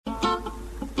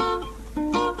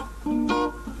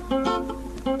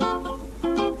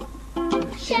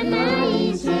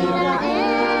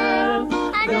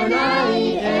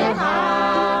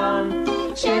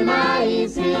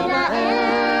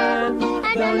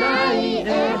Adonai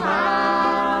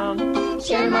Echad.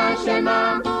 Shema,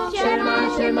 Shema,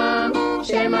 Shema, Shema,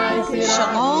 Shema Yisrael.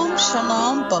 Shalom,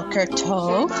 shalom, boker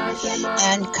tov,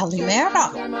 and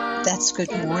kalimera. That's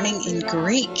good morning in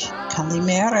Greek.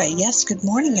 Kalimera. Yes, good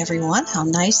morning, everyone. How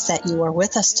nice that you are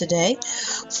with us today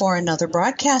for another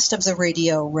broadcast of the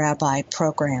Radio Rabbi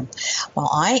program. Well,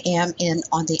 I am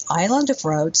on the island of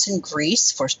Rhodes in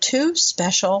Greece for two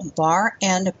special bar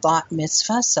and bat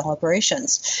mitzvah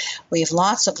celebrations. We have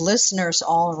lots of listeners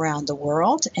all around the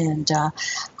world, and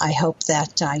I hope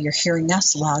that you're hearing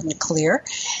us loud and clear.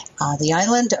 The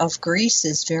island of Greece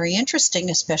is very interesting,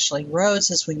 especially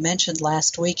Rhodes, as we mentioned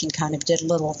last week, and kind of did a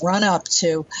little run-up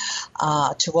to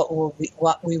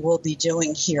what we will be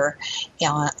doing here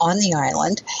on the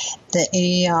island.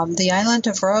 The island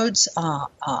of Rhodes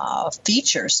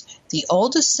features the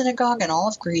oldest synagogue in all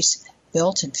of Greece,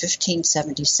 built in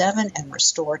 1577 and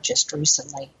restored just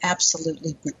recently.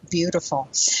 Absolutely beautiful.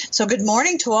 So good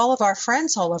morning to all of our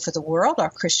friends all over the world, our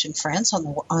Christian friends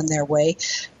on their way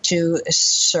to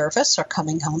service or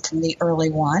coming home from the early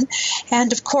one.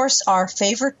 And, of course, our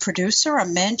favorite producer, a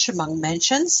mensch among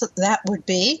mentions, that would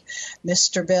be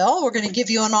Mr. Bill. We're going to give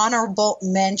you an honorable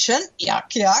mention.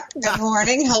 Yuck, yuck. Good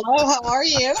morning. Hello, how are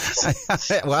you?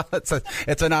 Well,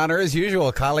 it's an honor as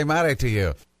usual. Kalimera to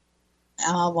you.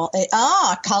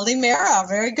 Kalimera.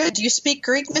 Very good. Do you speak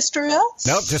Greek, Mr. Bill?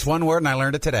 Nope, just one word, and I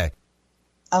learned it today.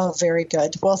 Oh, very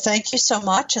good. Well, thank you so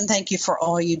much, and thank you for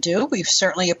all you do. We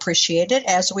certainly appreciate it,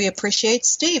 as we appreciate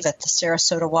Steve at the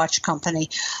Sarasota Watch Company,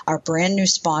 our brand new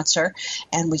sponsor,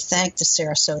 and we thank the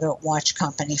Sarasota Watch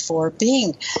Company for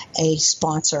being a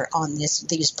sponsor on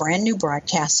these brand new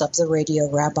broadcasts of the Radio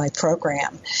Rabbi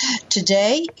program.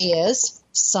 Today is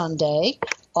Sunday,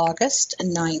 August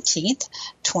 19th,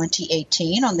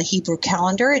 2018. On the Hebrew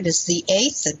calendar, it is the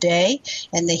 8th day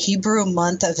in the Hebrew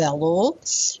month of Elul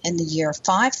in the year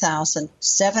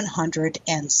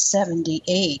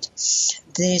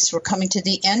 5778. We're coming to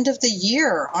the end of the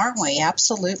year, aren't we?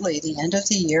 Absolutely, the end of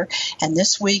the year. And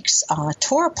this week's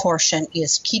Torah portion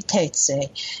is Ki Tetzeh,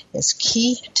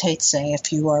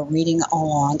 if you are reading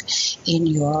along in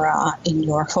your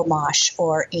Chumash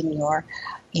or in your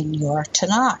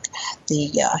Tanakh, the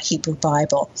Hebrew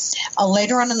Bible.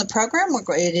 Later on in the program,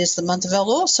 it is the month of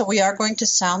Elul, so we are going to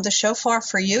sound the shofar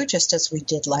for you, just as we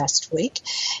did last week.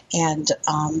 And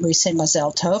we say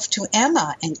Mazel Tov to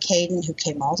Emma and Caden, who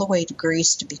came all the way to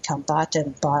Greece to become bat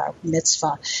and bar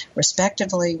mitzvah,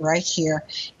 respectively, right here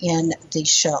in the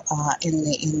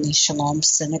Shalom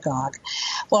Synagogue.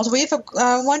 Well, we have a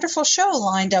wonderful show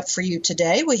lined up for you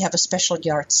today. We have a special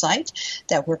yard site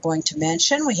that we're going to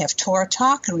mention. We have Torah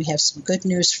Talk, and we have some good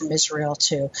news from Israel,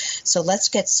 too. So let's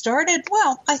get started.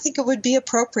 Well, I think it would be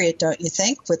appropriate, don't you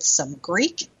think, with some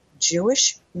Greek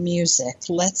Jewish music.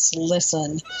 Let's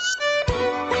listen.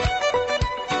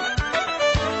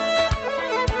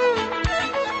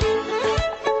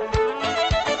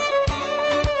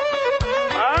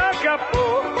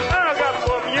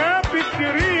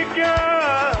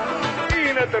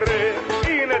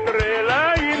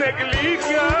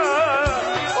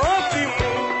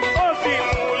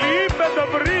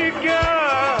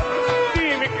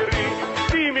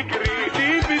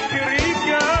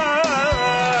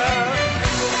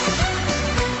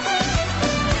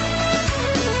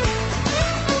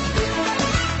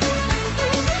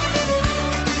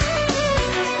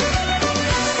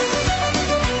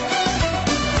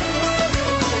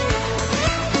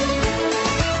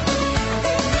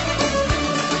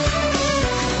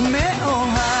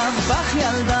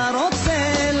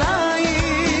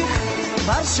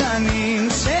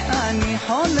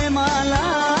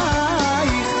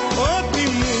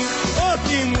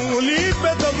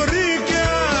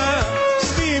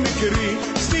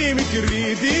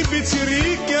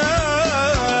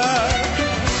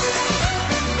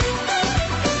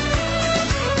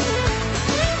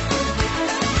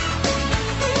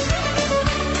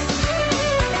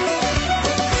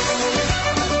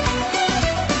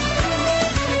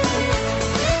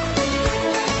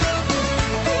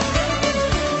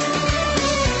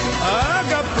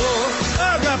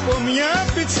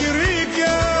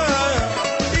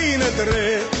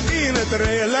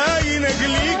 טרלה הנה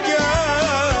גליקה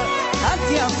את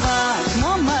יפה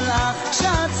כמו מלאך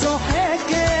כשאת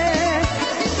צוחקת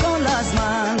כל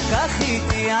הזמן כך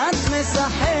איתי את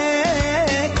משחקת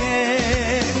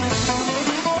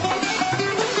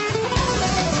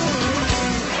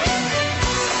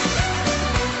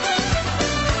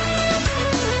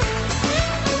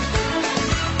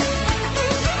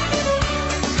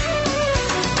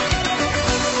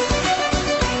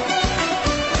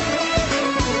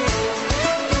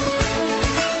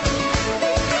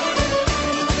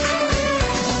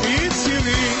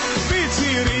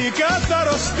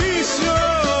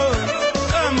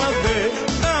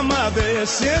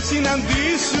מבקש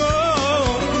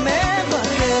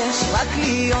רק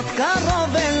להיות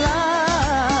קרוב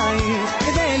אלייך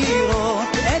כדי לראות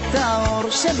את האור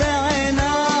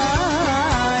שבעינייך.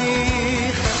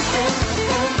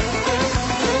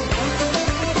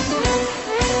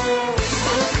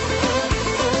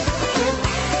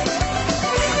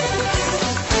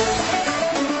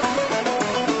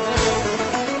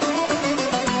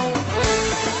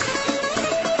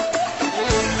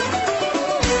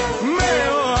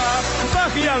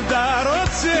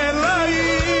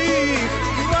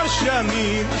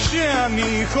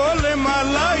 שאני חולם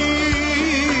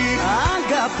עלייך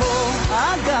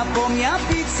אגפו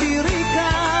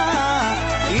מהפיציריקה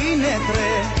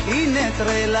הנה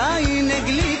טרלה הנה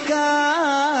גליקה.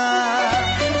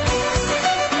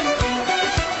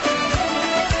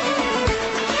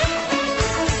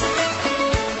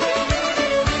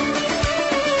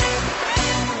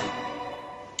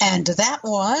 And that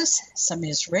was some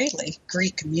Israeli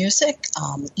Greek music,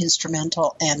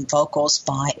 instrumental and vocals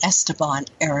by Esteban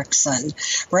Erickson,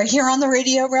 right here on the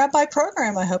Radio Rabbi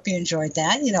program. I hope you enjoyed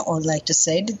that. You know, or like to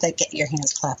say, did they get your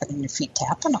hands clapping and your feet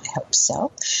tapping? I hope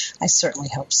so. I certainly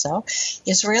hope so.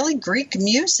 Israeli Greek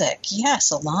music,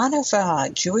 yes, a lot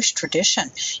of Jewish tradition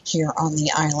here on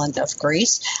the island of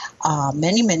Greece.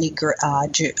 Many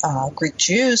Greek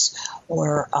Jews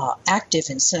were active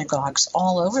in synagogues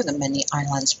all over the many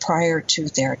islands prior to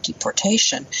their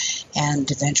deportation and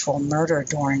eventual murder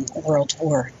during World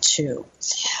War II.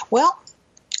 Well,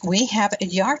 we have a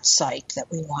yahrzeit that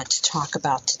we want to talk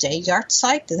about today.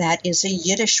 Yahrzeit, that is a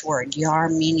Yiddish word. Yar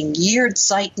meaning year,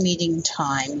 zeit meaning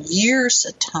time, years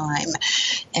of time.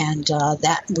 And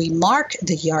that we mark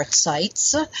the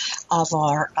yahrzeits of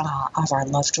our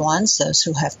loved ones, those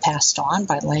who have passed on,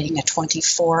 by lighting a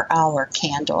 24-hour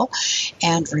candle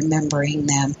and remembering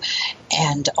them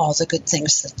and all the good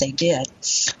things that they did.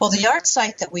 Well, the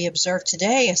yahrzeit that we observe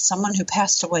today is someone who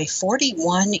passed away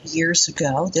 41 years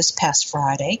ago, this past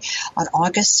Friday, on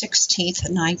August 16th,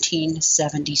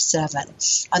 1977.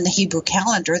 On the Hebrew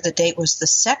calendar, the date was the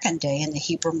second day in the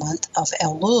Hebrew month of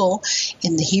Elul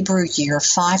in the Hebrew year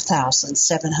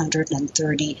 5737.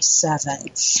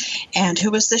 And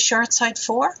who was this yahrzeit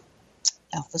for?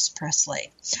 Elvis Presley.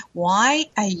 Why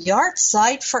a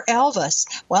yahrzeit for Elvis?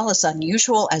 Well, as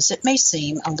unusual as it may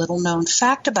seem, a little-known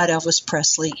fact about Elvis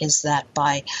Presley is that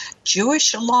by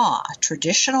Jewish law,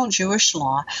 traditional Jewish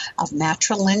law of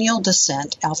matrilineal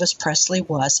descent, Elvis Presley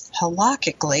was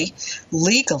halakhically,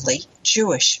 legally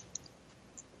Jewish.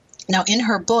 Now, in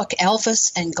her book,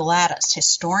 Elvis and Gladys,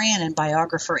 historian and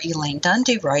biographer Elaine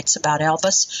Dundee writes about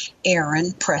Elvis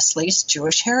Aaron Presley's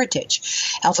Jewish heritage.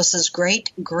 Elvis's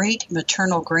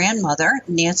great-great-maternal grandmother,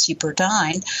 Nancy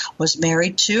Burdine, was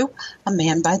married to a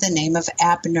man by the name of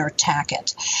Abner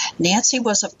Tackett. Nancy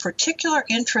was of particular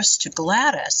interest to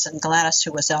Gladys, and Gladys,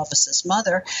 who was Elvis's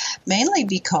mother, mainly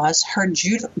because her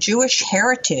Jewish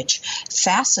heritage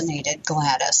fascinated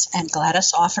Gladys, and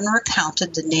Gladys often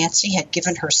recounted that Nancy had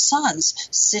given her sons,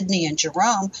 Sidney and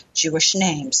Jerome, Jewish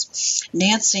names.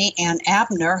 Nancy and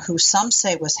Abner, who some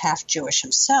say was half Jewish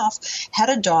himself, had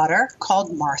a daughter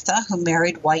called Martha who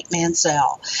married white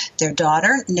Manzel. Their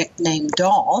daughter, nicknamed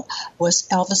Doll, was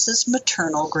Elvis's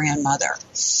maternal grandmother.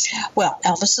 Well,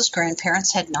 Elvis's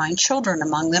grandparents had 9 children,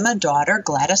 among them a daughter,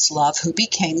 Gladys Love, who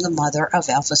became the mother of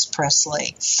Elvis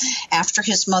Presley. After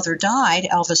his mother died,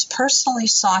 Elvis personally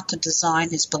sought to design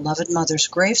his beloved mother's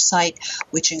gravesite,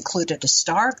 which included a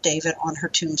Star of David on her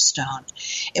tombstone.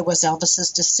 It was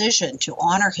Elvis's decision to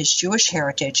honor his Jewish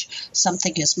heritage,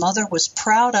 something his mother was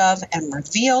proud of and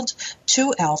revealed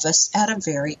to Elvis at a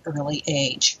very early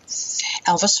age.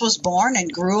 Elvis was born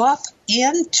and grew up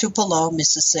in Tupelo,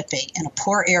 Mississippi, in a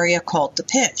poor area called the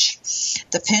Pinch.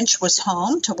 The Pinch was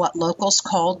home to what locals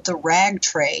called the rag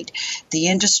trade, the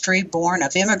industry born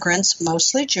of immigrants,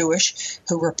 mostly Jewish,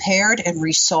 who repaired and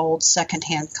resold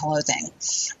secondhand clothing.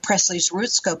 Presley's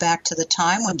roots go back to the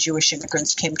time when Jewish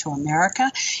immigrants came to America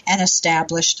and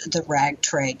established the rag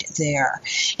trade there.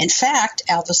 In fact,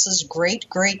 Elvis's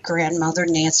great-great-grandmother,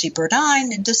 Nancy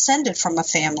Burdine, descended from a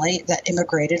family that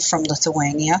immigrated from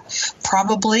Lithuania,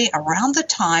 probably around the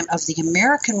time of the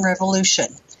American Revolution.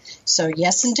 So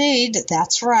yes, indeed,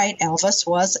 that's right, Elvis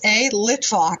was a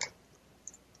Litvak.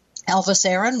 Elvis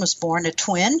Aaron was born a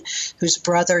twin whose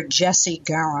brother Jesse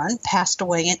Garon passed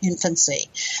away in infancy.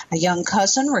 A young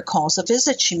cousin recalls a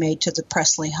visit she made to the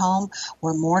Presley home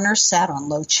where mourners sat on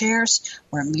low chairs,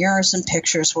 where mirrors and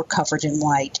pictures were covered in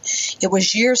white. It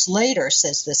was years later,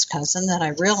 says this cousin, that I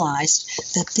realized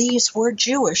that these were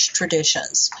Jewish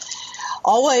traditions.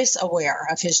 Always aware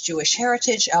of his Jewish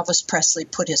heritage, Elvis Presley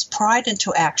put his pride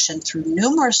into action through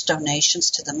numerous donations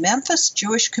to the Memphis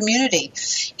Jewish community.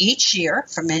 Each year,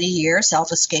 for many years,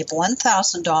 Elvis gave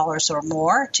 $1,000 or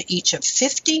more to each of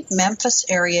 50 Memphis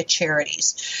area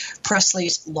charities.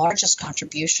 Presley's largest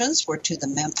contributions were to the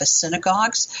Memphis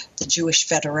synagogues, the Jewish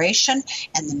Federation,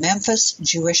 and the Memphis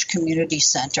Jewish Community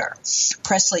Center.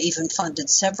 Presley even funded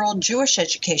several Jewish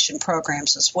education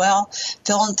programs as well,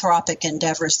 philanthropic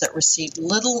endeavors that received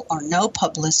little or no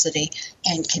publicity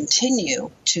and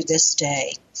continue to this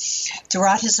day.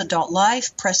 Throughout his adult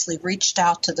life, Presley reached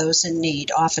out to those in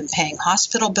need, often paying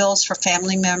hospital bills for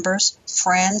family members,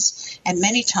 friends, and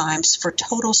many times for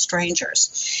total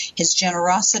strangers. His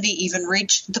generosity even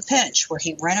reached the pinch where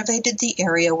he renovated the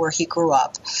area where he grew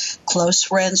up. Close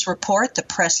friends report that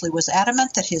Presley was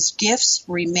adamant that his gifts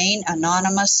remain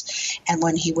anonymous, and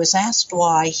when he was asked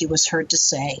why, he was heard to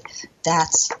say,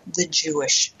 "That's the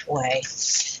Jewish way."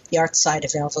 The art side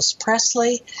of Elvis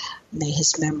Presley, may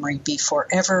his memory be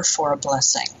forever for a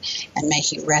blessing, and may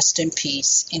he rest in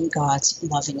peace in God's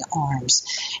loving arms.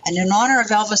 And in honor of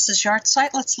Elvis's yard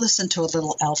site, let's listen to a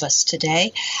little Elvis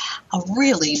today. A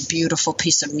really beautiful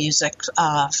piece of music.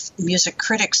 Music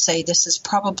critics say this is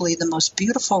probably the most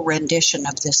beautiful rendition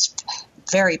of this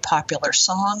very popular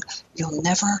song, "You'll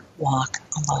Never Walk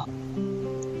Alone."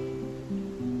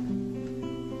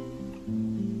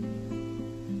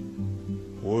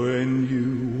 When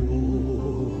you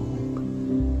walk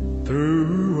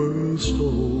through a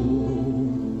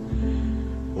storm,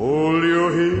 hold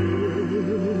your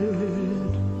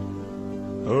head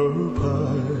up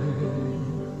high,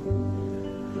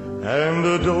 and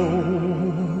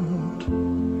don't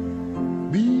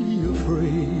be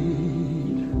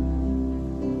afraid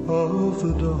of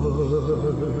the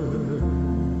dark.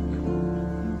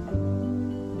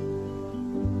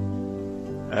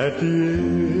 At the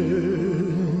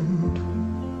end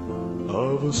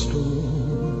of a storm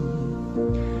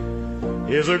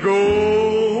is a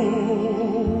golden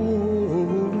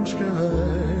sky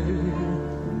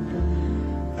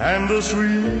and the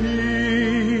sweet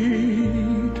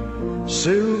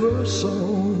silver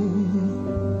song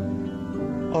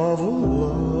of a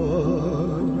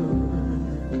lark.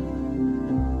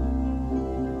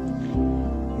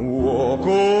 Walk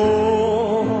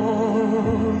on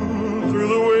through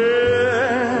the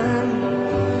wind,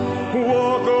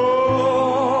 walk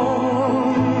on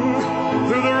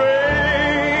through the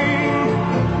rain,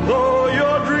 though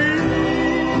your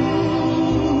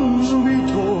dreams be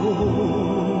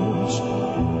tossed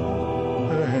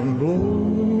and blown.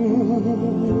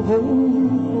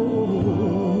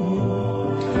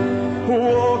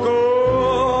 Walk on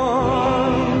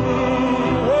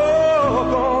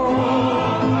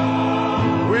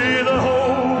with a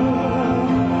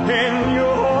hope in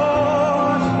your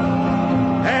heart,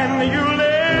 and you'll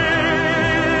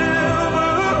never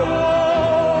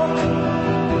walk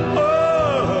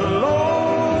alone.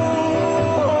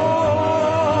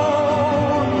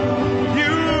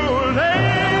 You'll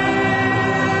never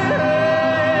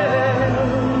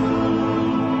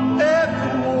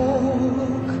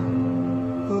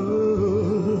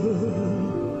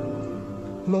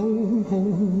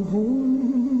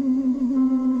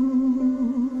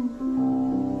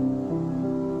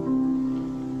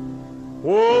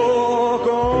walk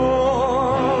alone.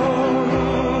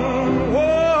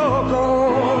 Walk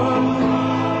on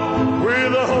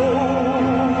with a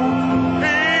hope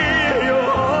in your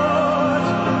heart,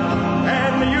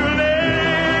 and you'll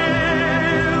never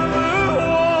walk alone.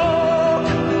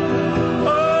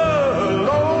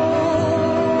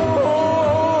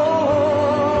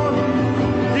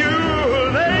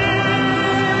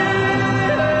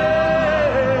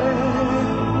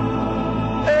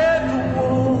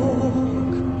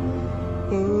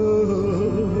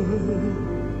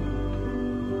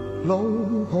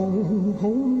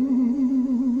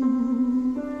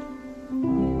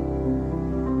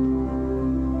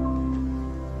 walk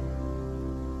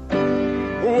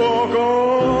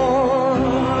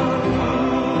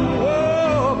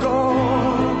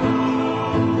on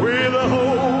with a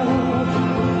hope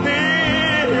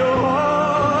in your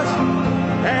heart,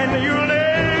 and you'll never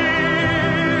walk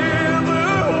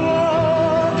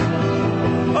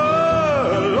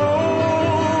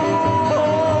alone.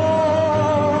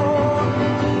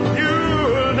 You'll never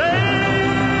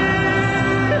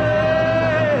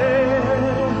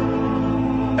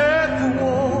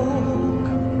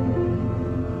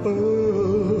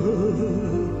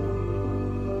walk alone.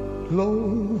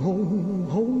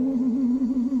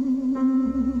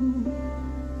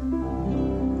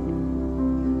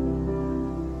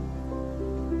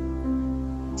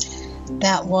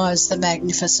 That was the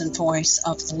magnificent voice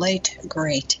of the late,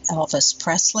 great Elvis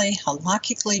Presley,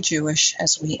 halakhically Jewish,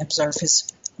 as we observe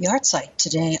his yahrzeit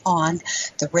today on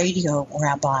the Radio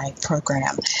Rabbi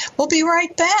program. We'll be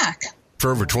right back. For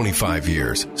over 25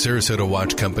 years, Sarasota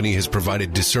Watch Company has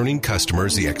provided discerning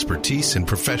customers the expertise and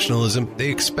professionalism they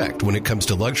expect when it comes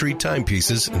to luxury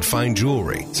timepieces and fine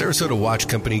jewelry. Sarasota Watch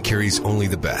Company carries only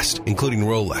the best, including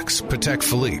Rolex, Patek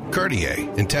Philippe,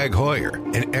 Cartier, and Tag Heuer.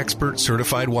 An expert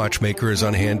certified watchmaker is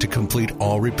on hand to complete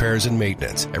all repairs and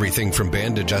maintenance, everything from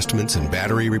band adjustments and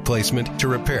battery replacement to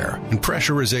repair and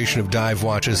pressurization of dive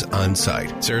watches on site.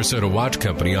 Sarasota Watch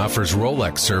Company offers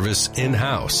Rolex service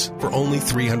in-house for only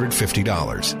 $350.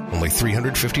 Only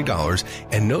 $350,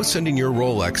 and no sending your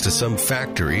Rolex to some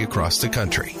factory across the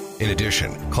country. In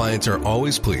addition, clients are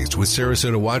always pleased with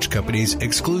Sarasota Watch Company's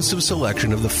exclusive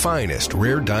selection of the finest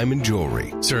rare diamond jewelry.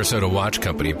 Sarasota Watch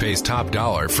Company pays top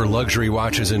dollar for luxury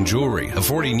watches and jewelry,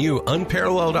 affording you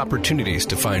unparalleled opportunities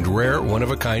to find rare,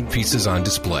 one-of-a-kind pieces on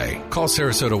display. Call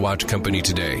Sarasota Watch Company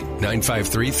today,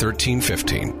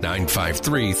 953-1315,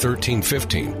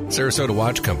 953-1315. Sarasota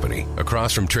Watch Company,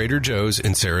 across from Trader Joe's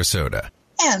in Sarasota.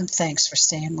 And thanks for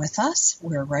staying with us.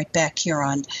 We're right back here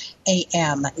on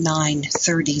AM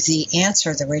 930, The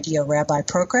Answer, the Radio Rabbi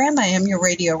program. I am your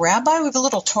Radio Rabbi. We have a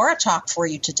little Torah Talk for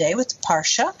you today with the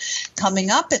Parsha.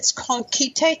 Coming up, it's called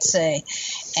Kitetse,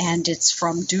 and it's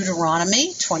from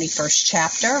Deuteronomy, 21st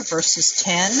chapter, verses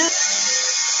 10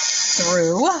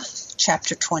 through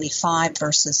chapter 25,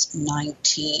 verses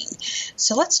 19.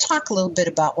 So let's talk a little bit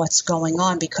about what's going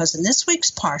on, because in this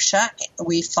week's Parsha,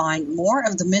 we find more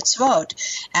of the Mitzvot,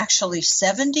 actually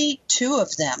 72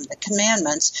 of them, the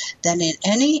commandments, than in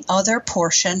any other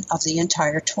portion of the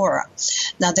entire Torah.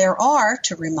 Now there are,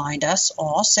 to remind us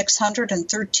all,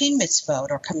 613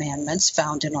 Mitzvot or commandments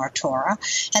found in our Torah,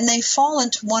 and they fall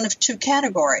into one of two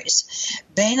categories.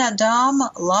 Bein Adam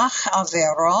lach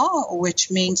avero,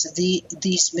 which means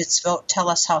these mitzvot tell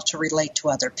us how to relate to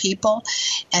other people,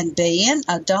 and Bein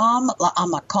Adam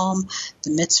la'amakom, the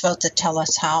mitzvot that tell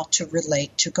us how to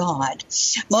relate to God.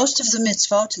 Most of the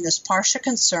mitzvot in this parsha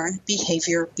concern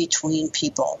behavior between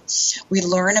people. We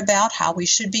learn about how we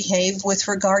should behave with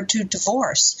regard to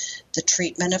divorce, the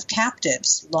treatment of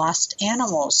captives, lost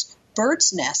animals,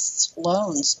 birds' nests,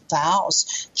 loans,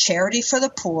 vows, charity for the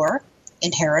poor,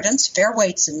 inheritance, fair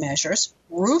weights and measures,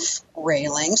 roof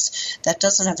railings. That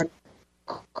doesn't have a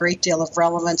great deal of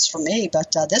relevance for me,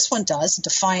 but this one does,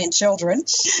 defiant children,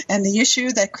 and the issue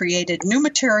that created new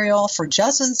material for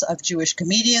dozens of Jewish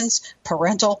comedians,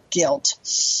 parental guilt.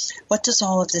 What does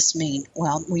all of this mean?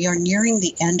 Well, we are nearing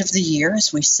the end of the year,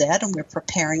 as we said, and we're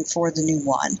preparing for the new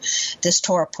one. This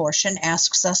Torah portion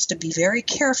asks us to be very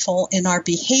careful in our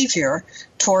behavior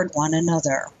toward one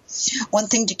another. One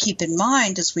thing to keep in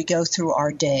mind as we go through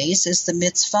our days is the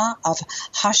mitzvah of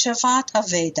Hashavat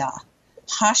Aveda.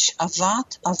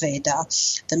 Hashavat Aveda,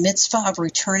 the mitzvah of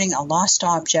returning a lost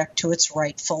object to its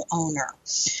rightful owner.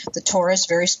 The Torah is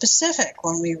very specific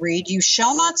when we read, "You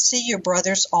shall not see your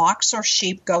brother's ox or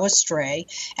sheep go astray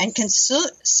and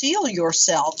conceal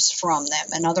yourselves from them."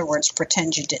 In other words,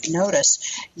 pretend you didn't notice.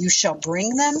 You shall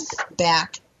bring them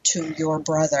back to your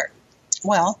brother.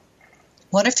 Well,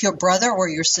 what if your brother or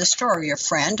your sister or your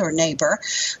friend or neighbor,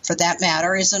 for that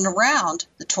matter, isn't around?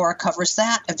 The Torah covers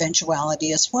that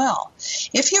eventuality as well.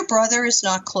 If your brother is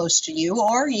not close to you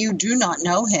or you do not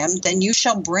know him, then you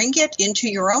shall bring it into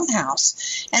your own house,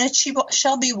 and it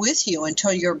shall be with you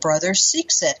until your brother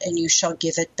seeks it, and you shall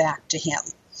give it back to him.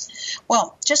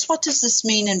 Well, just what does this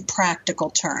mean in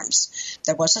practical terms?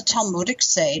 There was a Talmudic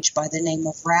sage by the name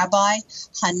of Rabbi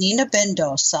Hanina ben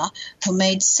Dosa who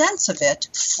made sense of it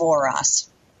for us.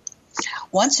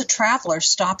 Once a traveler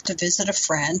stopped to visit a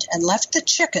friend and left the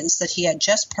chickens that he had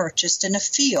just purchased in a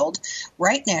field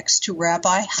right next to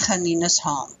Rabbi Hanina's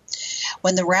home.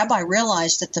 When the rabbi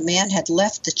realized that the man had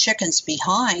left the chickens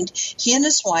behind, he and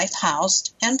his wife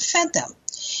housed and fed them.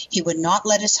 He would not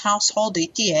let his household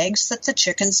eat the eggs that the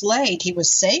chickens laid. He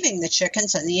was saving the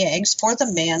chickens and the eggs for the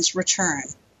man's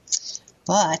return.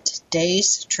 But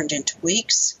days turned into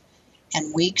weeks,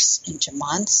 and weeks into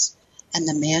months, and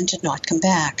the man did not come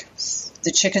back.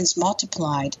 The chickens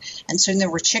multiplied, and soon there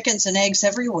were chickens and eggs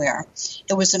everywhere.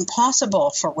 It was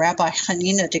impossible for Rabbi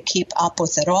Hanina to keep up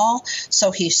with it all, so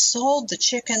he sold the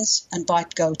chickens and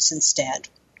bought goats instead.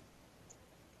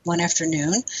 One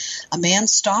afternoon, a man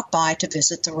stopped by to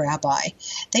visit the rabbi.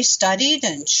 They studied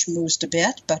and schmoozed a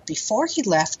bit, but before he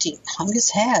left, he hung his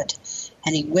head,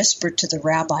 and he whispered to the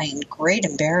rabbi in great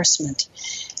embarrassment,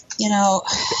 "You know,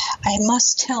 I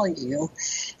must tell you,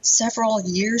 several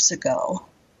years ago,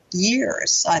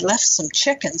 years. I left some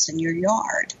chickens in your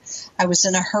yard. I was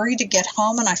in a hurry to get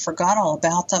home and I forgot all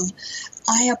about them.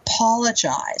 I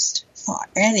apologized for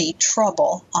any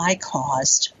trouble I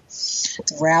caused."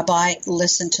 The rabbi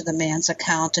listened to the man's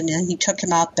account, and then he took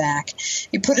him out back.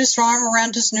 He put his arm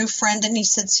around his new friend, and he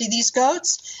said, "See these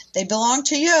goats? They belong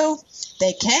to you.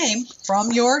 They came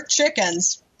from your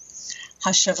chickens."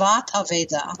 Hashavat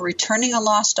Aveda, returning a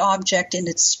lost object in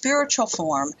its spiritual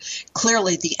form.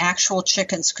 Clearly, the actual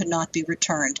chickens could not be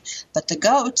returned, but the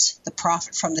goats, the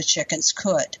profit from the chickens,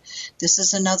 could. This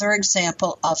is another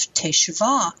example of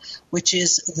Teshuvah, which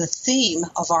is the theme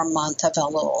of our month of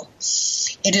Elul.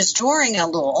 It is during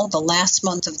Elul, the last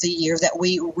month of the year, that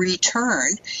we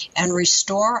return and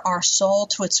restore our soul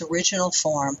to its original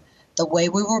form, the way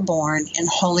we were born, in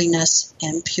holiness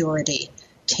and purity.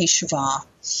 Teshuvah.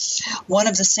 One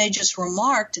of the sages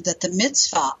remarked that the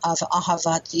mitzvah of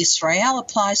Ahavat Yisrael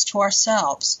applies to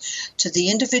ourselves, to the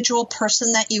individual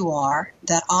person that you are,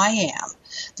 that I am.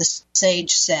 The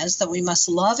sage says that we must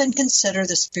love and consider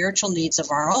the spiritual needs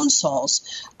of our own souls,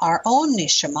 our own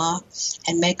neshama,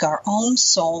 and make our own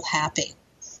soul happy.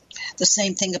 The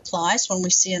same thing applies when we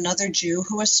see another Jew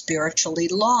who is spiritually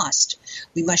lost.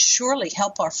 We must surely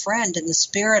help our friend in the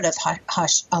spirit of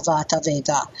Ahavat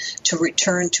Aveda to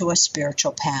return to a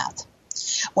spiritual path.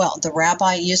 Well, the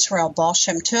Rabbi Yisrael Baal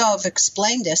Shem Tov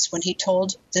explained this when he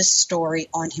told this story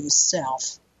on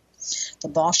himself. The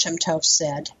Baal Shem Tov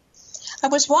said, "I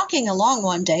was walking along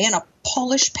one day and a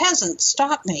Polish peasant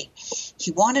stopped me.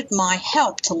 He wanted my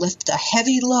help to lift a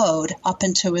heavy load up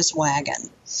into his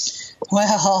wagon.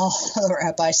 Well," the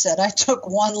rabbi said, "I took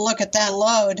one look at that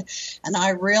load and I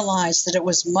realized that it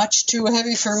was much too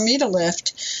heavy for me to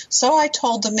lift. So I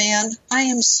told the man, 'I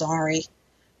am sorry,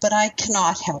 but I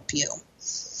cannot help you.'"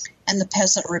 And the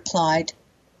peasant replied,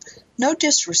 "No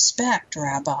disrespect,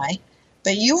 Rabbi,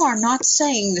 but you are not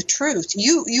saying the truth.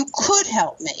 You could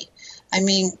help me. I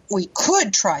mean, we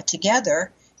could try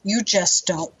together. You just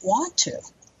don't want to."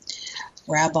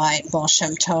 Rabbi Baal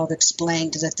Shem Tov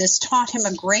explained that this taught him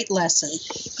a great lesson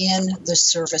in the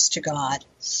service to God.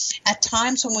 At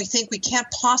times when we think we can't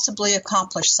possibly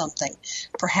accomplish something,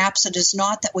 perhaps it is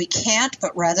not that we can't,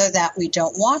 but rather that we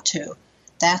don't want to.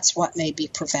 That's what may be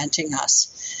preventing us.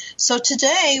 So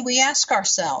today we ask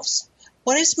ourselves,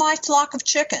 what is my flock of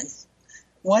chicken?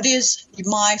 What is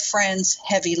my friend's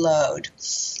heavy load?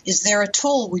 Is there a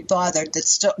tool we borrowed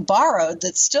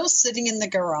that's still sitting in the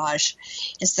garage?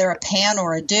 Is there a pan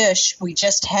or a dish we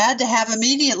just had to have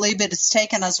immediately, but it's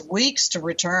taken us weeks to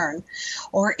return?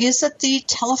 Or is it the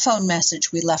telephone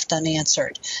message we left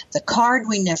unanswered, the card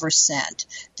we never sent,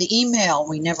 the email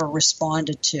we never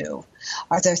responded to?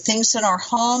 Are there things in our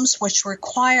homes which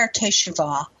require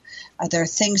teshuvah? Are there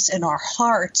things in our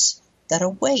hearts that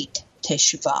await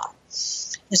teshuvah?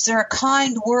 Is there a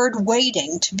kind word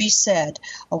waiting to be said,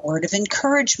 a word of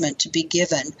encouragement to be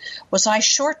given? Was I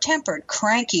short-tempered,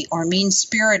 cranky, or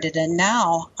mean-spirited, and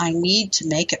now I need to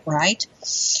make it right?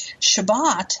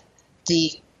 Shabbat,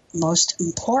 the most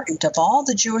important of all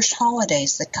the Jewish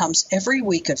holidays that comes every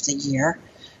week of the year,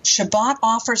 Shabbat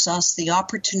offers us the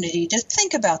opportunity to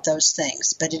think about those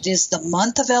things, but it is the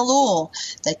month of Elul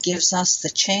that gives us the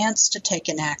chance to take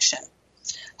an action.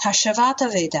 Hashavat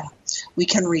Aveda. We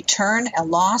can return a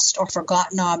lost or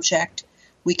forgotten object.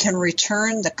 We can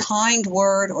return the kind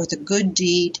word or the good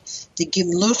deed, the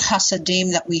Gimlut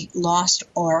Hasadim that we lost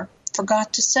or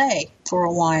forgot to say for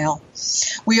a while.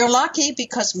 We are lucky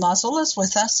because Mazel is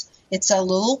with us. It's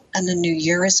Elul and the new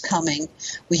year is coming.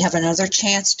 We have another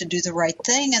chance to do the right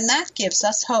thing, and that gives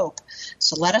us hope.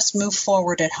 So let us move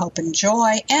forward in hope and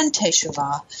joy and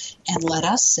Teshuvah, and let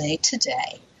us say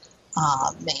today,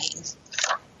 Amen.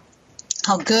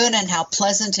 How good and how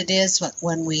pleasant it is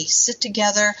when we sit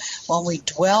together, when we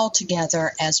dwell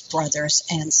together as brothers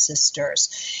and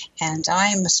sisters. And I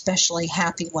am especially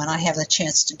happy when I have a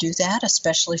chance to do that,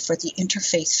 especially for the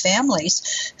interfaith families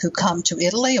who come to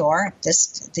Italy or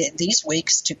these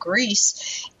weeks to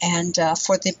Greece, and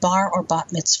for the bar or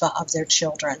bat mitzvah of their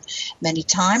children. Many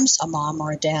times a mom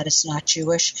or a dad is not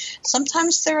Jewish.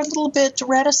 Sometimes they're a little bit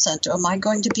reticent. Am I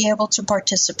going to be able to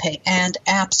participate? And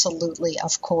absolutely,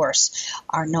 of course.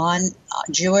 Our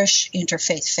non-Jewish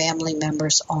interfaith family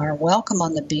members are welcome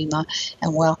on the Bima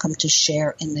and welcome to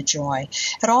share in the joy.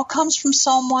 It all comes from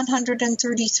Psalm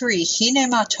 133. Hine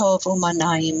ma tov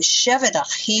u'manayim shevet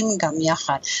achim gam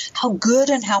yachad. How good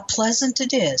and how pleasant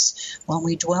it is when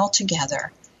we dwell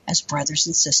together as brothers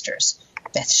and sisters.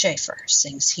 Beth Schaefer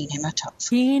sings Hine Matov.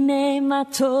 Hine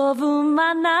Matov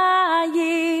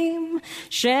u'manayim,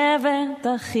 shevet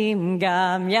achim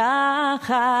gam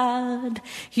yachad.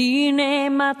 Hine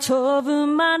Matov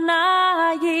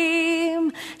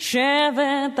u'manayim,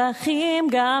 shevet achim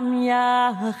gam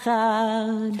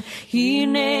yachad.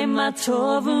 Hine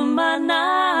Matov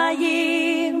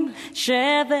u'manayim,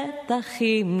 shevet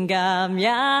achim gam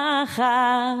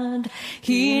yachad.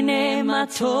 Hine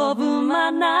Matov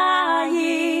u'manayim,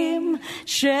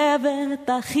 shevet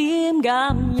achim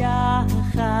gam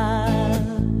yachad.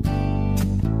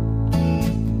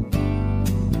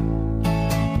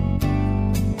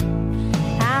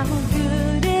 How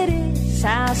good it is,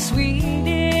 how sweet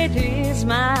it is,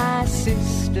 my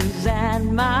sisters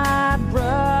and my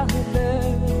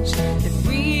brothers, that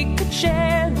we could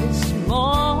share this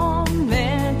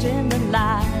moment in the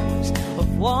lives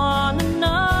of one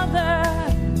another,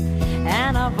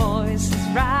 and our voices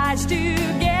rise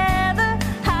together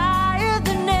higher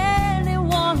than any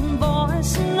one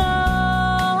voice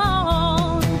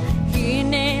alone.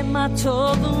 Hine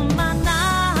matov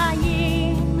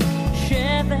u'manayim,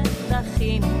 shevet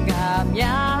achim gam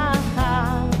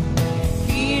yachad.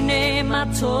 Hine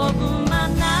matov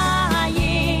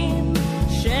u'manayim,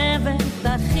 shevet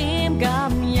achim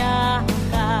gam yachad.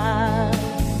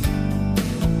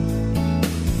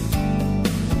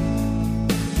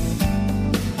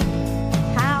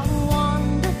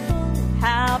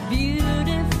 How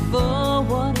beautiful,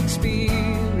 what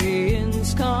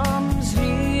experience comes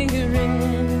near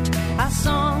it. Our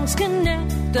songs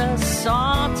connect us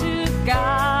all to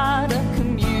God, a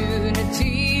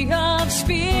community of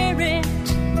spirit,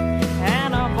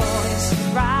 and our voices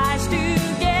rise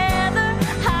together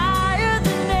higher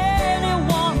than any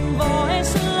one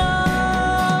voice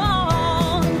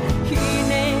alone.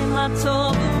 Hine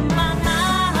matov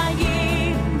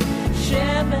u'manayim,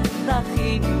 shevet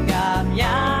achim gam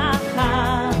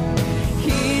yachad.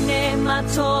 Hine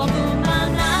matov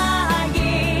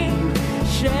u'manayim,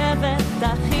 shevet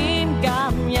achim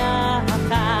gam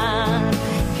yachad.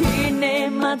 Hine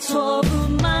matov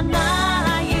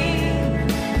u'manayim,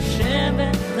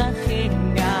 shevet achim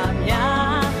gam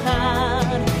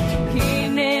yachad.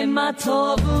 Hine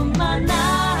matov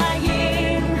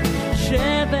u'manayim,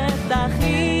 shevet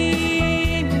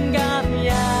achim gam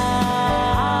yachad.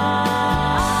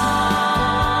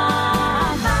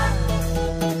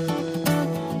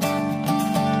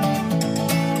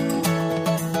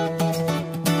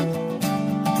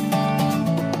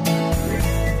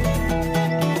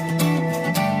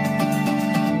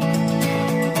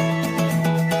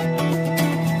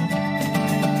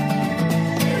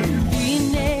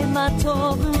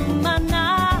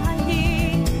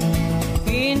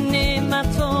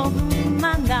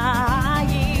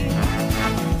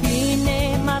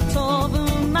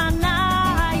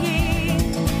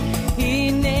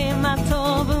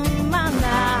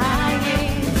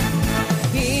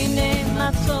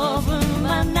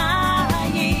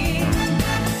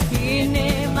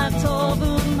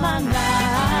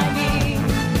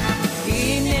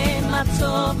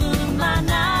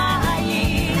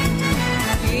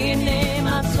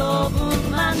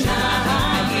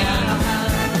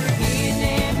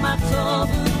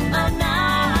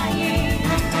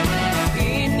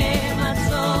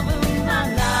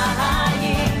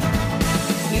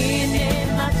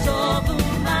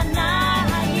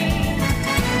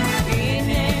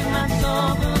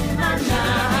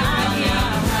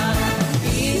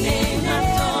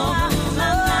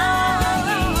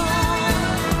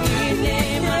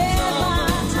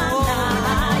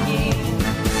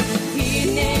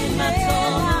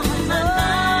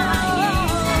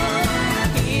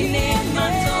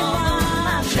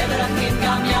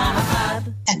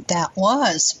 That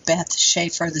was Beth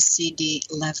Schaefer, the CD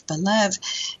Lev Belev,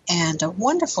 and a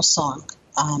wonderful song,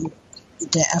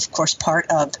 of course, part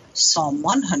of Psalm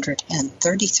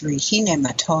 133, Hine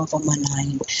matov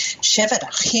u'manayim, shevet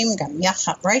achim gam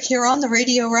yachad, right here on the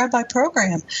Radio Rabbi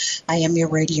program. I am your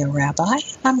Radio Rabbi.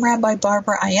 I'm Rabbi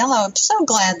Barbara Aiello. I'm so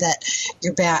glad that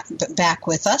you're back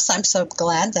with us. I'm so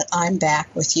glad that I'm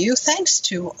back with you. Thanks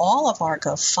to all of our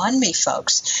GoFundMe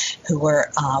folks who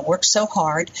worked so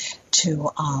hard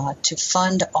to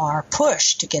fund our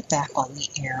push to get back on the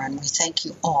air, and we thank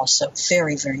you all so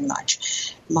very, very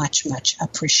much. Much, much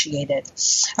appreciated.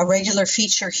 A regular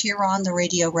feature here on the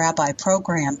Radio Rabbi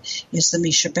program is the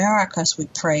Misha Barak, as we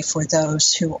pray for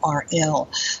those who are ill,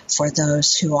 for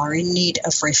those who are in need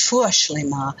of refuah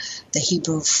shlema, the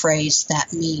Hebrew phrase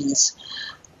that means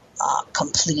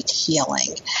complete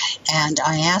healing. And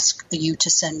I ask you to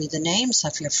send me the names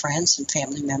of your friends and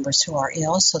family members who are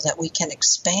ill so that we can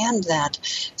expand that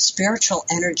spiritual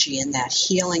energy and that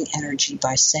healing energy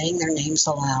by saying their names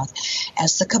aloud,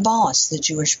 as the Kabbalists, the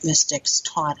Jewish mystics,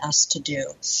 taught us to do.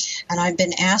 And I've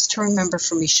been asked to remember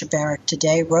for Misha Barak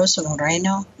today Rosa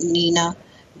Moreno, Nina,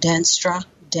 Denstra,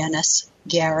 Dennis,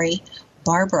 Gary,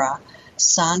 Barbara,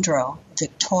 Sandro,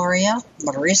 Victoria,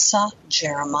 Marissa,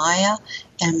 Jeremiah,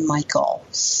 and Michael.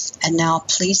 And now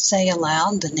please say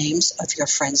aloud the names of your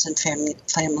friends and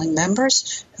family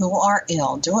members who are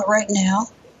ill. Do it right now.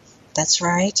 That's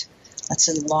right. Let's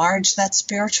enlarge that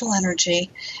spiritual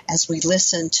energy as we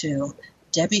listen to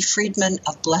Debbie Friedman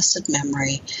of blessed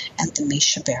memory and the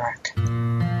Misha Barak.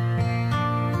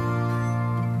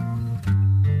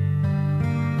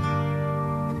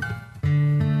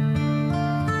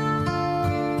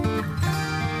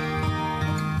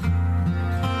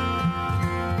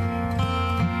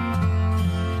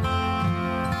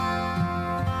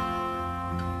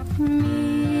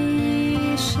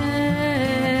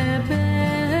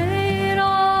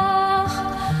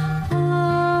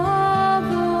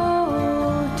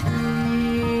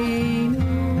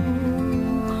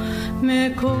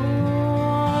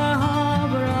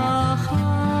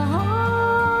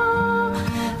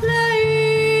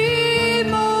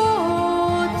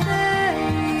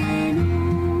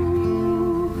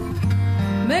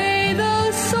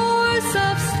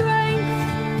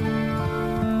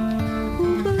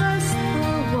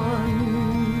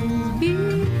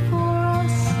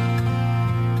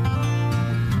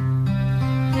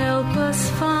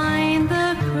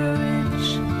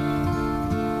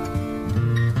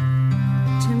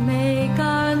 To make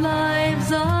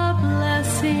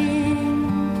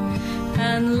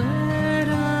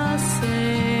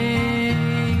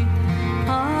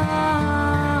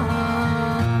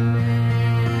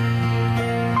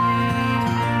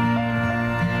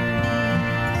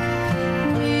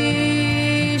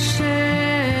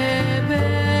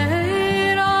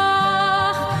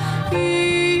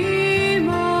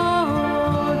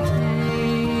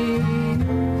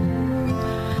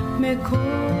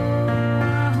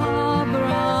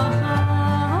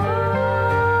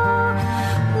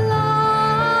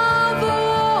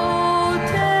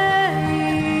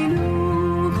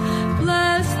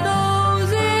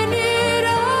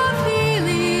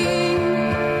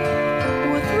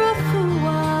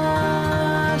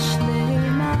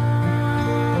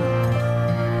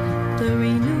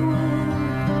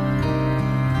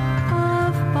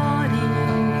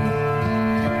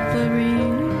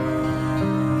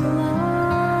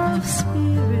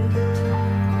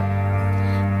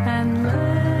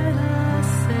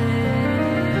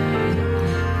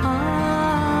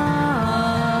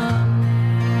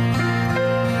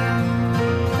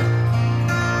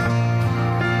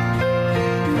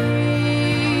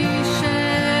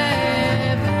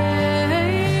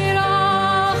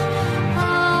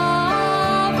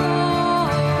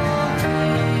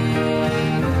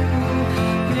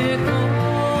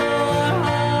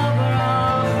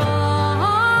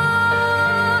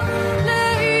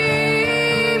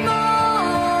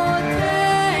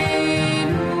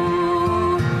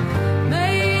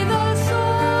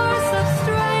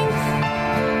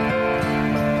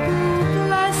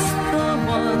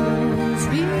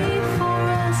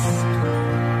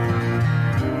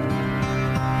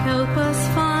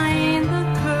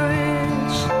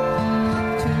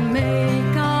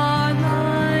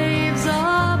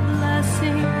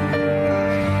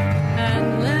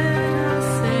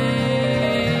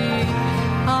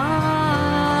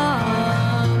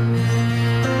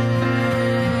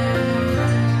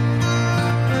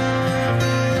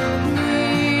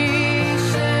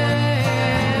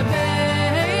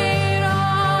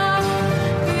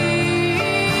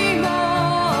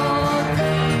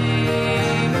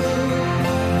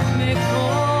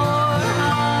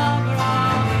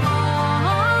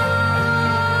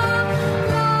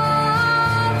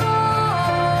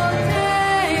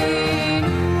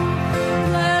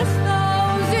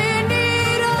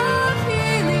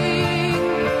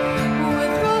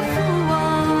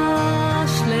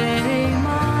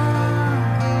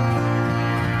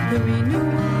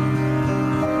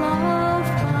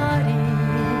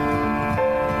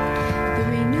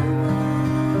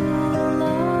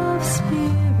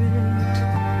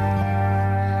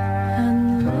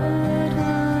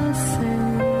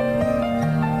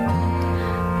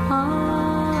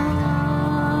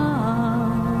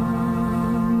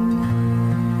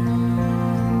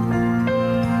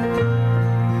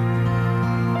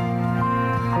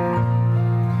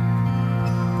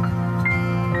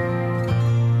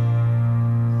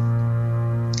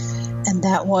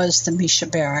That was the Misha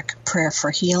Barak Prayer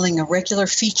for Healing, a regular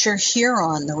feature here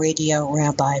on the Radio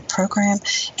Rabbi program,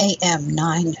 AM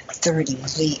 930,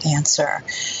 The Answer.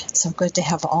 So good to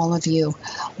have all of you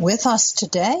with us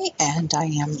today, and I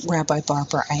am Rabbi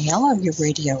Barbara Aiello, your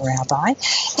Radio Rabbi.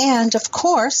 And, of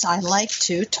course, I like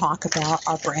to talk about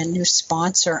our brand new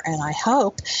sponsor, and I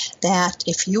hope that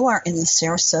if you are in the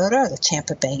Sarasota or the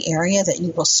Tampa Bay area, that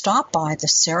you will stop by the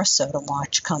Sarasota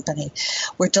Watch Company.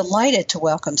 We're delighted to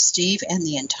welcome Steve and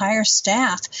the entire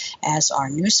staff as our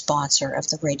new sponsor of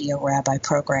the Radio Rabbi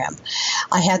program.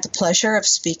 I had the pleasure of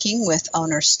speaking with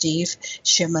owner Steve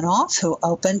Shimanoff, who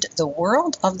opened the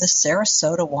world of the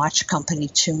Sarasota Watch Company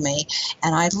to me,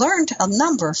 and I learned a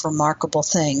number of remarkable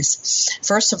things.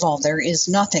 First of all, there is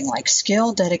nothing like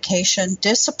skill, dedication,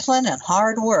 discipline, and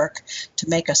hard work to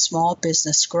make a small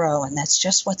business grow, and that's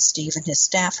just what Steve and his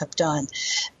staff have done.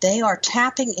 They are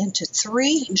tapping into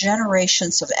 3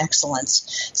 generations of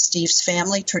excellence. Steve's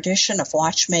family tradition of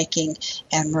watchmaking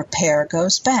and repair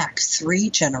goes back 3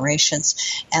 generations,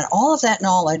 and all of that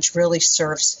knowledge really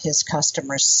serves his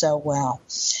customers so well.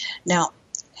 Now,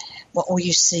 what will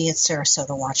you see at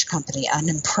Sarasota Watch Company? An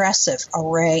impressive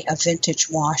array of vintage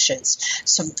watches,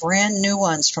 some brand new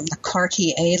ones from the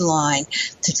Cartier line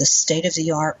to the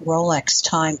state-of-the-art Rolex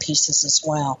timepieces as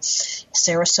well.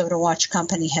 Sarasota Watch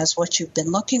Company has what you've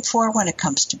been looking for when it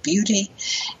comes to beauty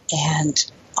and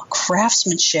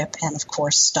craftsmanship and, of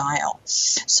course, style.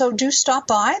 So do stop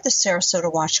by the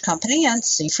Sarasota Watch Company and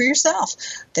see for yourself.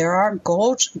 There are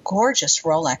gorgeous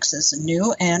Rolexes,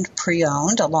 new and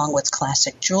pre-owned, along with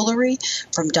classic jewelry,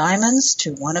 from diamonds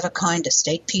to one-of-a-kind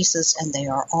estate pieces, and they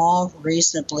are all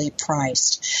reasonably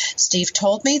priced. Steve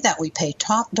told me that we pay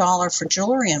top dollar for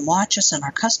jewelry and watches, and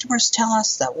our customers tell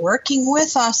us that working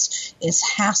with us is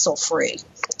hassle-free.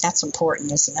 That's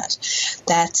important, isn't it?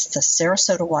 That's the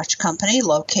Sarasota Watch Company,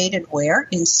 located where?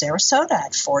 In Sarasota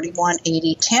at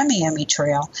 4180 Tamiami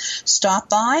Trail. Stop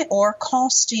by or call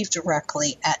Steve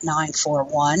directly at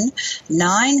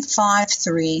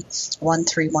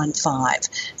 941-953-1315.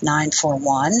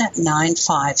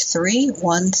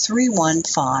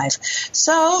 941-953-1315.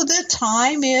 So the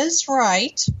time is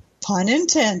right, pun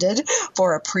intended,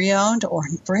 for a pre-owned or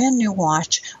brand new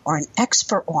watch or an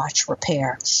expert watch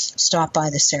repair. Stop by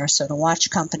the Sarasota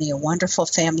Watch Company, a wonderful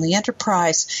family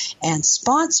enterprise and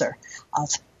sponsor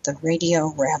of the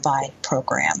Radio Rabbi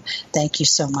program. Thank you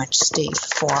so much, Steve,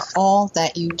 for all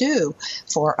that you do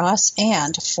for us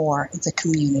and for the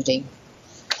community.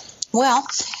 Well,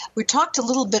 we talked a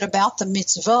little bit about the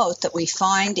mitzvot that we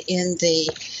find in the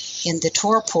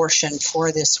Torah portion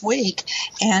for this week,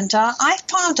 and I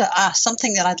found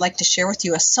something that I'd like to share with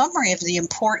you, a summary of the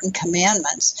important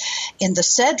commandments in the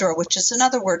Sedra, which is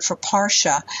another word for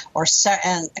Parsha,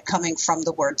 and coming from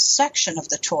the word section of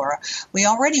the Torah. We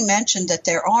already mentioned that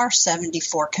there are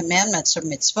 74 commandments or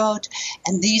mitzvot,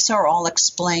 and these are all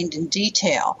explained in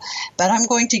detail. But I'm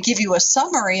going to give you a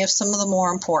summary of some of the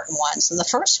more important ones. And the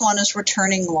first one is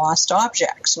returning lost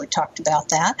objects. We talked about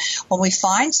that. When we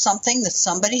find something that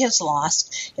somebody has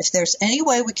lost, if there's any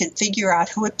way we can figure out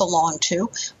who it belonged to,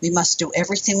 we must do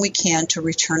everything we can to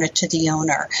return it to the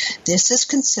owner. This is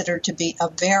considered to be a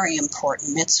very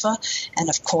important mitzvah,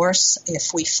 and of course,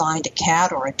 if we find a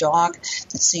cat or a dog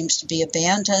that seems to be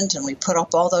abandoned, and we put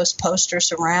up all those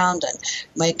posters around and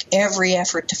make every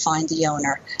effort to find the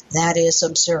owner, that is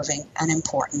observing an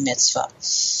important mitzvah.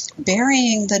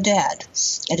 Burying the dead.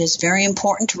 It is very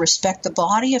important to respect the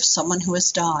body of someone who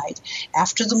has died.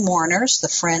 After the mourners, the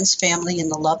friends, family,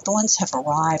 and the loved ones have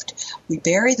arrived, we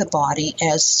bury the body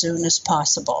as soon as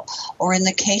possible. Or in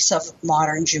the case of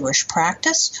modern Jewish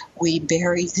practice, we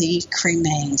bury the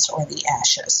cremains or the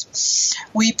ashes.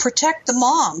 We protect the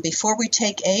mom. Before we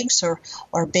take eggs or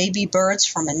baby birds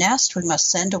from a nest, we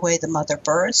must send away the mother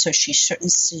bird so she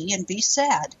shouldn't see and be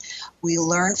sad. We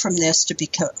learn from this to be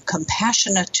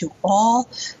compassionate to all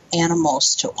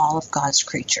animals, to all of God's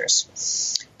creatures.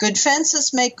 Good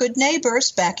fences make good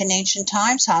neighbors. Back in ancient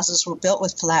times, houses were built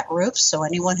with flat roofs, so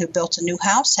anyone who built a new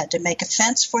house had to make a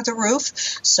fence for the roof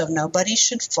so nobody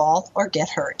should fall or get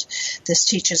hurt. This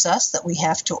teaches us that we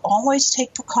have to always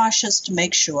take precautions to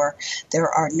make sure there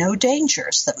are no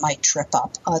dangers that might trip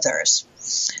up others.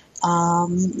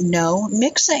 No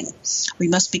mixing. We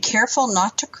must be careful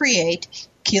not to create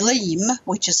kilayim,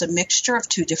 which is a mixture of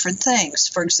two different things.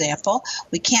 For example,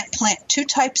 we can't plant two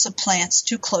types of plants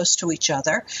too close to each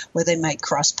other where they might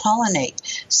cross-pollinate.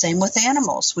 Same with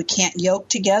animals. We can't yoke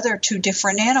together two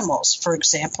different animals, for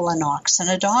example, an ox and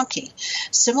a donkey.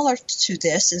 Similar to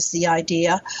this is the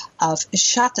idea of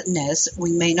shatnez.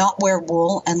 We may not wear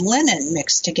wool and linen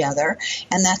mixed together,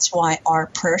 and that's why our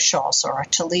prayer shawls or our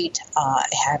talit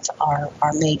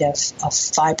are made of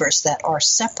fibers that are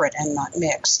separate and not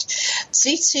mixed.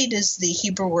 Tzitzit is the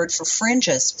Hebrew word for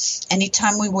fringes.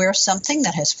 Anytime we wear something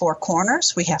that has four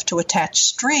corners, we have to attach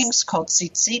strings called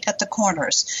tzitzit at the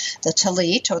corners. The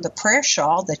talit, or the prayer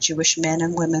shawl that Jewish men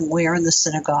and women wear in the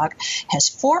synagogue, has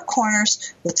four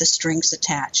corners with the strings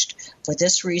attached. For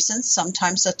this reason,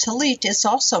 sometimes a talit is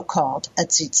also called a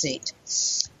tzitzit.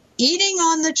 Eating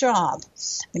on the job.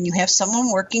 When you have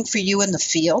someone working for you in the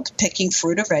field, picking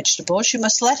fruit or vegetables, you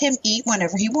must let him eat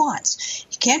whenever he wants.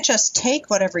 He can't just take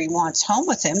whatever he wants home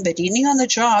with him, but eating on the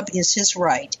job is his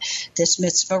right. This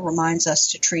mitzvah reminds us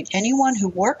to treat anyone who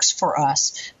works for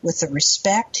us with the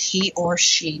respect he or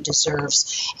she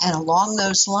deserves. And along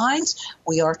those lines,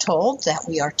 we are told that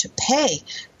we are to pay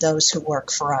those who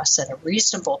work for us at a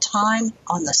reasonable time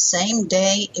on the same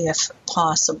day if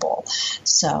possible.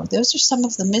 So those are some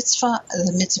of the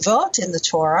mitzvot in the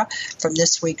Torah from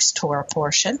this week's Torah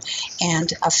portion,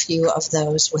 and a few of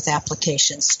those with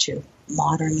applications to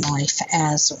modern life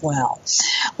as well.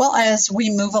 Well, as we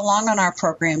move along on our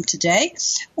program today,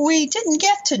 we didn't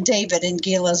get to David and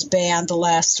Gila's band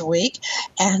last week,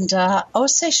 and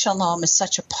Oseh Shalom is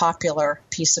such a popular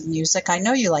piece of music. I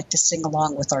know you like to sing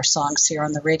along with our songs here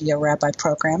on the Radio Rabbi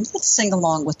program. Let's sing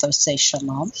along with Oseh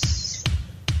Shalom.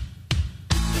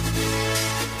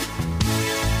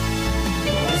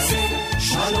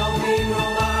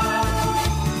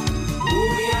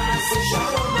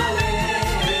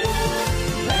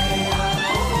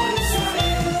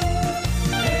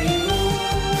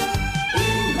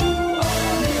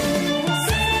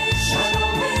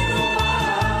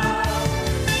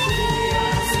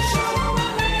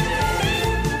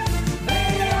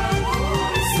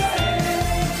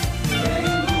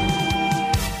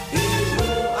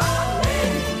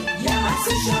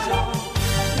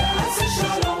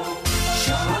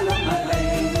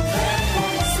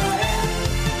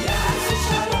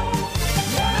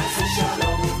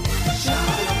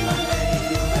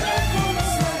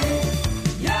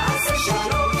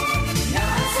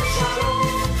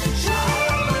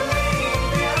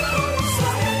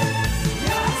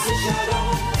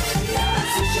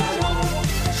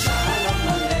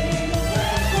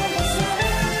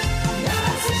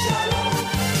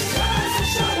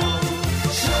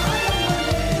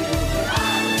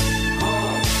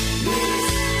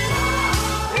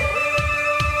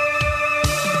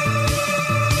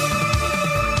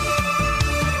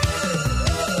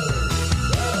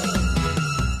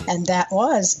 And that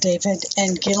was David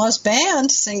and Gila's band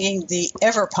singing the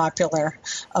ever-popular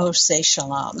Oseh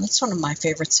Shalom. That's one of my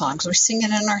favorite songs. We sing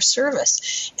it in our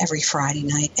service every Friday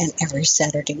night and every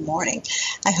Saturday morning.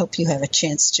 I hope you have a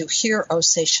chance to hear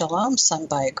Oseh Shalom sung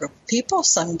by a group of people,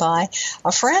 sung by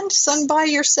a friend, sung by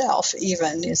yourself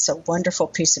even. It's a wonderful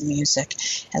piece of music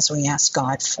as we ask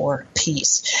God for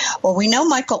peace. Well, we know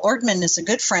Michael Ordman is a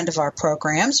good friend of our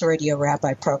programs, Radio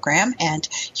Rabbi program, and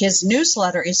his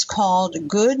newsletter is called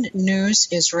Good News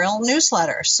Israel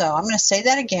Newsletter. So I'm going to say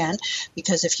that again,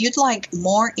 because if you'd like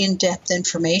more in-depth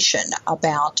information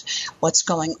about what's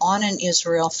going on in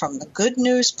Israel from the good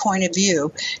news point of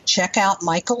view, check out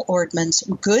Michael Ordman's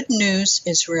Good News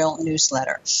Israel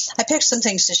Newsletter. I picked some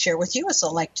things to share with you, as I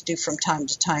like to do from time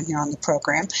to time here on the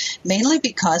program, mainly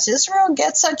because Israel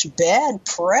gets such bad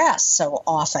press so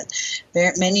often.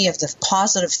 Many of the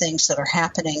positive things that are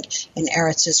happening in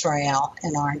Eretz Israel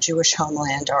and our Jewish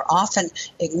homeland are often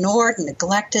ignored,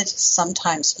 neglected,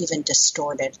 sometimes even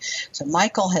distorted. So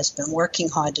Michael has been working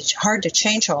hard to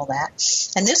change all that.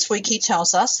 And this week he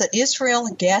tells us that Israel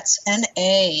gets an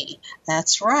A.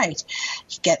 That's right.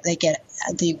 They get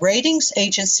the ratings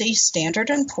agency Standard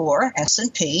 & Poor,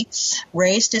 S&P,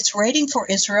 raised its rating for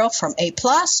Israel from A+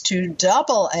 to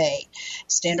AA.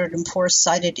 Standard & Poor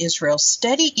cited Israel's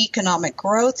steady economic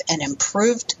growth and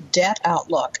improved debt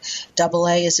outlook.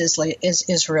 AA is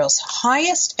Israel's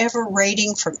highest ever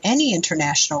rating from any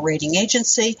international rating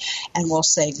agency and will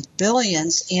save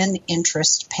billions in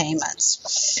interest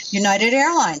payments. United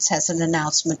Airlines has an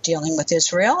announcement dealing with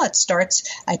Israel. It starts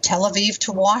a Tel Aviv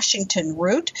to Washington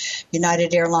route.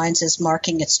 United Airlines is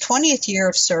marking its 20th year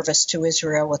of service to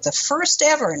Israel with the first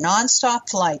ever nonstop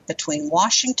flight between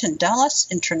Washington Dulles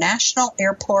International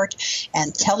Airport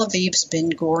and Tel Aviv's Ben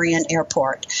Gurion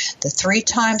Airport. The 3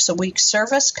 times a week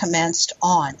service will commence,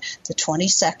 on the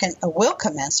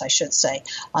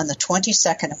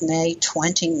 22nd of May,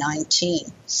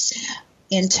 2019.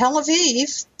 In Tel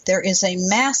Aviv, there is a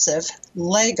massive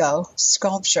Lego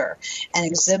sculpture. An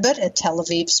exhibit at Tel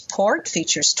Aviv's port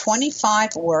features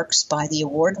 25 works by the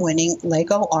award-winning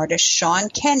Lego artist Sean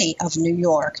Kenny of New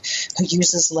York, who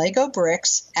uses Lego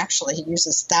bricks, actually he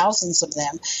uses thousands of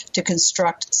them, to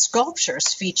construct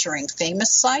sculptures featuring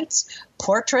famous sites,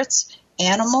 portraits,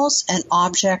 animals, and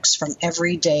objects from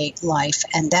everyday life.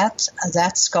 And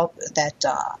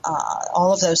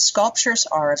all of those sculptures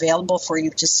are available for you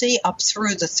to see up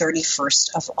through the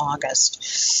 31st of August.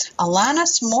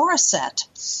 Alanis Morissette,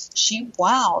 she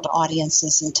wowed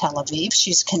audiences in Tel Aviv.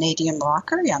 She's a Canadian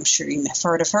rocker. I'm sure you have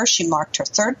heard of her. She marked her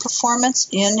 3rd performance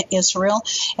in Israel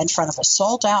in front of a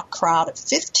sold-out crowd of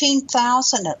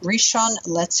 15,000 at Rishon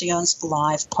LeZion's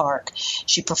Live Park.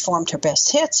 She performed her best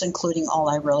hits, including All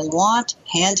I Really Want,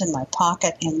 Hand in My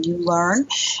Pocket, and You Learn,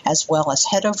 as well as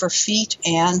Head Over Feet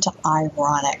and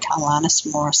Ironic. Alanis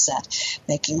Morissette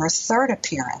making her 3rd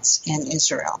appearance in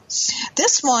Israel.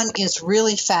 This one is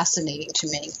really fascinating to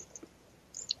me.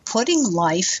 Putting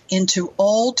life into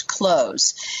old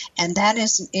clothes, and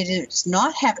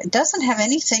it doesn't have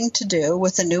anything to do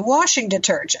with the new washing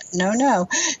detergent. No.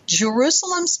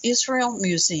 Jerusalem's Israel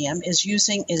Museum is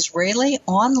using Israeli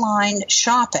online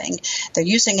shopping. They're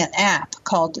using an app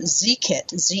called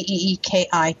Zeekit, Zeekit,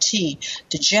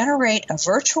 to generate a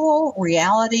virtual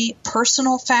reality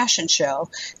personal fashion show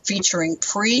featuring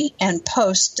pre- and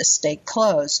post-estate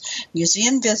clothes.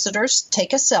 Museum visitors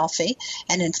take a selfie,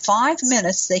 and in 5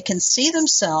 minutes they can see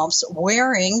themselves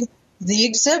wearing the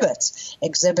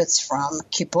exhibits from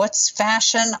kibbutz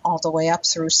fashion all the way up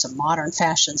through some modern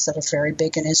fashions that are very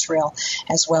big in Israel,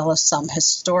 as well as some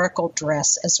historical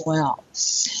dress as well.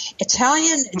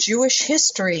 Italian Jewish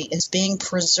history is being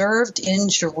preserved in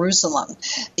Jerusalem.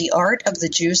 The art of the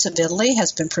Jews of Italy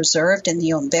has been preserved in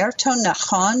the Umberto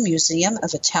Nahon Museum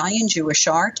of Italian Jewish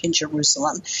Art in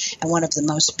Jerusalem, and one of the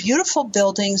most beautiful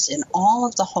buildings in all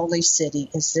of the Holy City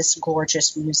is this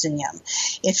gorgeous museum.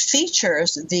 It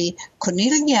features the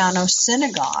Conigliano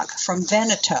Synagogue from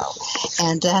Veneto,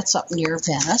 and that's up near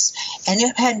Venice, and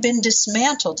it had been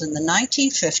dismantled in the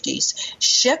 1950s,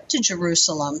 shipped to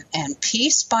Jerusalem, and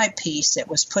piece by piece it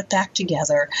was put back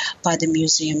together by the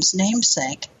museum's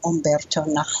namesake, Umberto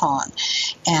Nahon.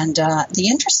 And the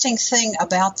interesting thing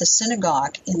about the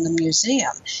synagogue in the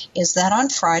museum is that on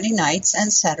Friday nights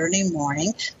and Saturday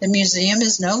morning, the museum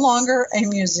is no longer a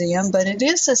museum, but it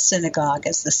is a synagogue,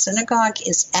 as the synagogue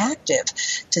is active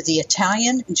to the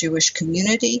Italian Jewish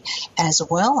community, as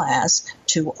well as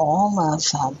to all of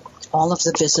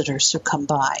the visitors who come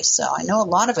by. So I know a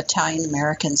lot of Italian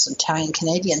Americans and Italian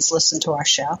Canadians listen to our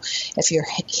show. If you're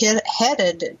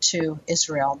headed to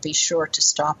Israel, be sure to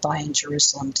stop by in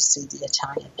Jerusalem to see the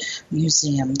Italian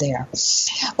museum there.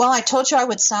 Well, I told you I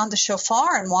would sound the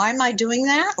shofar, and why am I doing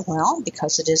that? Well,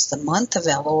 because it is the month of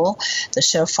Elul. The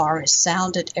shofar is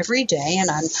sounded every day, and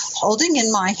I'm holding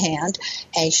in my hand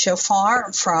a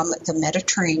shofar from the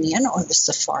Mediterranean, or the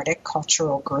Sephardic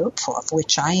cultural group, of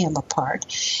which I am a part.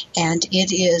 And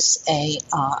it is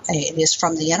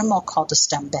from the animal called a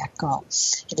stambecco.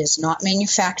 It is not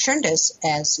manufactured,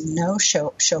 as no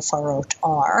shofarot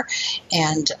are,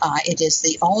 and it is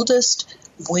the oldest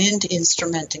wind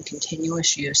instrument in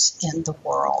continuous use in the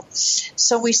world.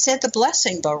 So we said the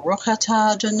blessing, Baruch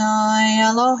atah Adonai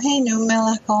Eloheinu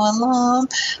melech haolam,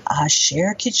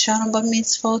 asher kitshanu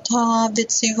b'mitzvotav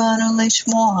v'tzivanu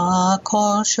lishmoa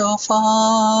kol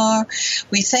shofar.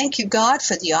 We thank you, God,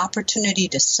 for the opportunity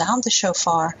to sound the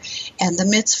shofar, and the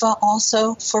mitzvah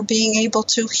also for being able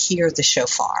to hear the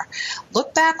shofar.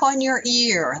 Look back on your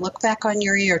ear.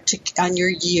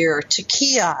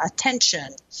 Tekiah,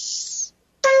 attention.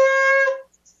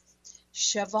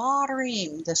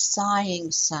 Shavarim, the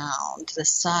sighing sound.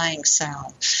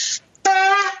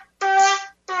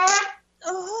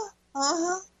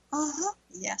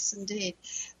 Yes, indeed.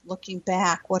 Looking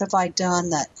back, what have I done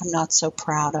that I'm not so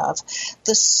proud of?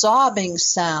 The sobbing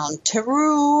sound.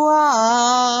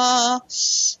 Teruah.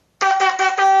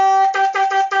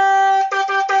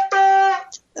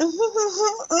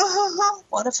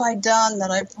 what have I done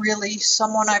that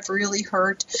someone I've really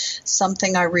hurt,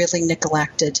 something I really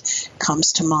neglected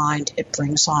comes to mind. It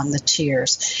brings on the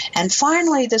tears. And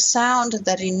finally, the sound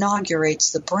that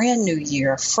inaugurates the brand new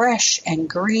year, fresh and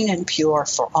green and pure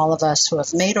for all of us who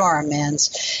have made our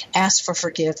amends, asked for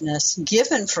forgiveness,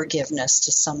 given forgiveness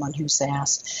to someone who's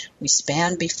asked. We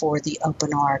stand before the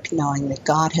open ark knowing that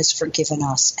God has forgiven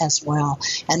us as well.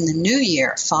 And the new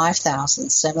year,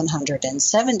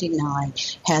 5,779,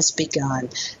 has begun.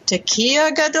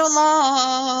 Tekiah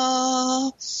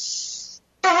Gadolah.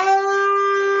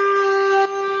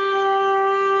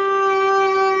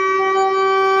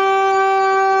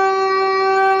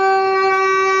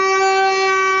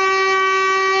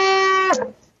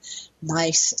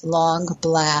 Nice long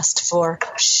blast for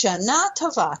Shana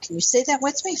Tova. Can you say that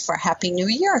with me? For Happy New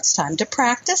Year. It's time to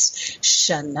practice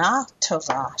Shana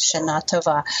Tova. Shana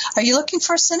Tova. Are you looking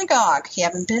for a synagogue? You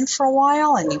haven't been for a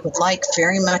while and you would like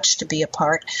very much to be a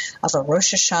part of a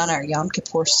Rosh Hashanah or Yom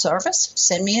Kippur service?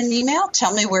 Send me an email.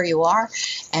 Tell me where you are,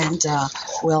 and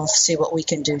we'll see what we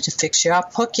can do to fix you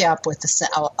up, hook you up with an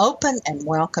open and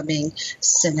welcoming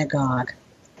synagogue.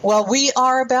 Well, we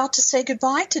are about to say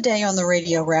goodbye today on the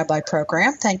Radio Rabbi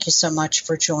program. Thank you so much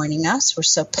for joining us. We're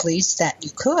so pleased that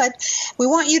you could. We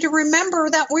want you to remember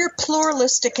that we're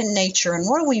pluralistic in nature. And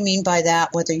what do we mean by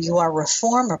that? Whether you are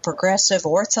Reform or Progressive,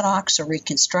 Orthodox or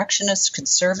Reconstructionist,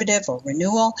 Conservative or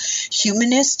Renewal,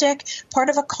 Humanistic, part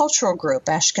of a cultural group,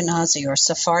 Ashkenazi or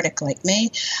Sephardic like me,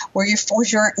 were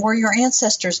your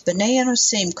ancestors B'nai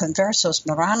Enosim, Conversos,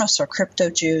 Marranos, or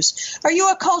Crypto-Jews? Are you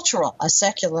a cultural, a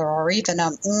secular, or even a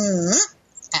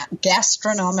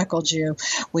gastronomical Jew?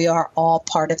 We are all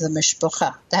part of the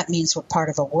Mishpucha. That means we're part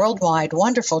of a worldwide,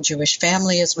 wonderful Jewish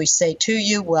family. As we say to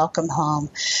you, welcome home.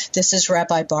 This is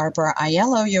Rabbi Barbara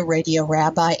Aiello, your Radio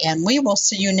Rabbi, and we will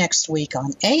see you next week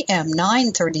on AM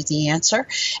 930 The Answer,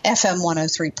 FM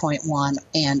 103.1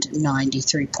 and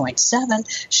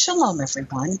 93.7. Shalom,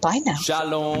 everyone. Bye now.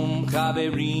 Shalom,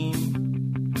 Chaverim.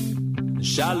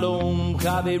 Shalom,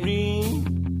 Chaverim.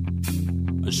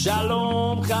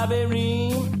 Shalom,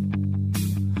 Chaverim.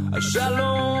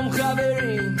 Shalom,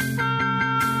 Chaverim.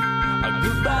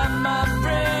 Goodbye, my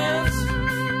friend.